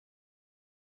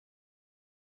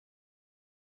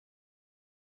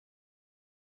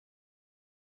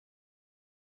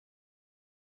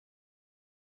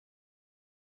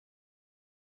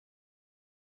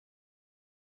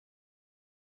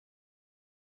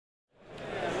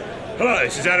Hello,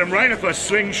 this is Adam Rayner for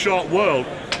Slingshot World.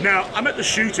 Now, I'm at the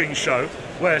shooting show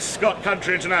where Scott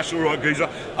Country International Rock Geezer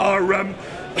are,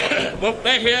 well,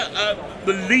 they're here,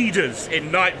 the leaders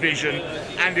in night vision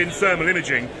and in thermal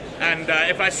imaging. And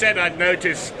if I said I'd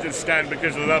noticed the stand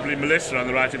because of the lovely Melissa on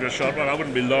the right of your shot, well, I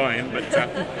wouldn't be lying. But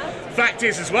fact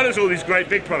is, as well as all these great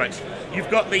big products, you've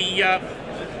got the...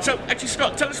 so, actually,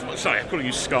 Scott, tell us what... Sorry, I'm calling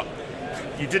you Scott.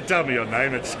 You did tell me your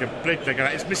name. It's completely...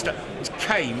 It's Mr... It's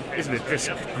Kane, isn't it?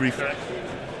 Just grief.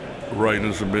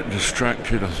 Rayner's a bit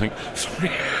distracted, I think.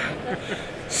 Sorry.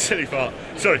 Silly fart.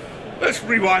 Sorry. Let's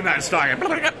rewind that and start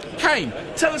again. Kane,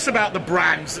 tell us about the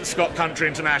brands that Scott Country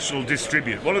International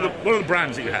distribute. What are the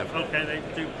brands that you have? Okay, they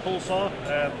do Pulsar,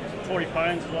 Tory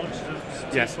Pines as well, which is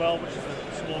a T12, which is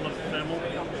a smaller thermal.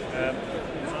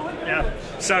 Yeah.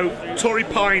 So Tory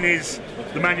Pine is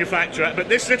the manufacturer, but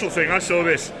this little thing, I saw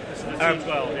this. T12,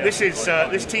 yeah. This is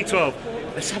this T12.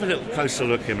 Let's have a little closer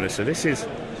look here, Melissa. This is,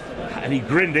 and he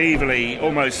grinned evilly,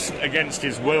 almost against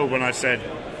his will, when I said,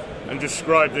 and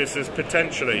described this as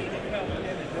potentially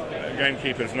a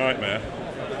gamekeeper's nightmare.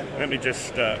 Let me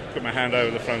just put my hand over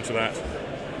the front of that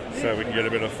so we can get a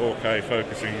bit of 4K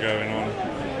focusing going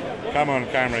on. Come on,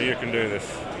 camera, you can do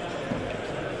this.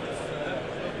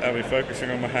 I'll be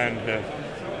focusing on my hand here.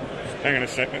 Hang on a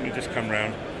sec, let me just come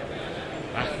round.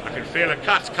 I can feel a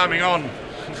cut coming on.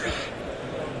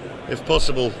 If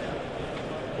possible,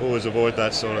 always avoid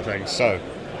that sort of thing. So,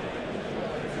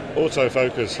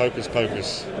 autofocus, hocus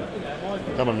pocus.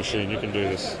 Come on, machine, you can do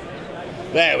this.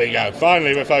 There we go,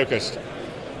 finally we're focused.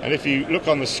 And if you look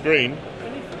on the screen,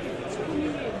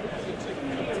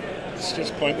 let's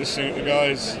just point this thing at the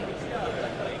guys.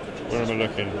 Where am I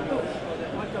looking?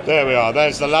 There we are,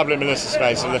 there's the lovely Melissa's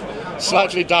face. And the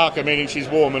slightly darker, meaning she's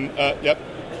warm, and yep,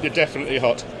 you're definitely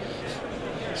hot.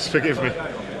 Just forgive me.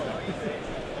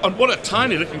 And what a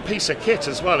tiny looking piece of kit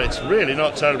as well, it's really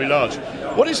not terribly large.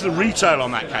 What is the retail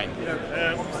on that, Kane?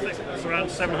 It's around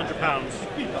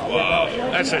 £700. Wow,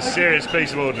 that's a serious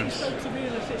piece of ordnance.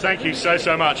 Thank you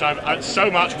so much. I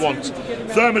so much want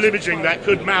thermal imaging that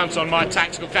could mount on my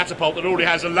tactical catapult that already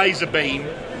has a laser beam,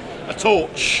 a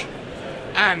torch,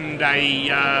 and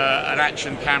an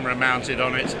action camera mounted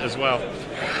on it as well.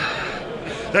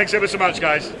 Thanks ever so much,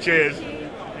 guys. Cheers.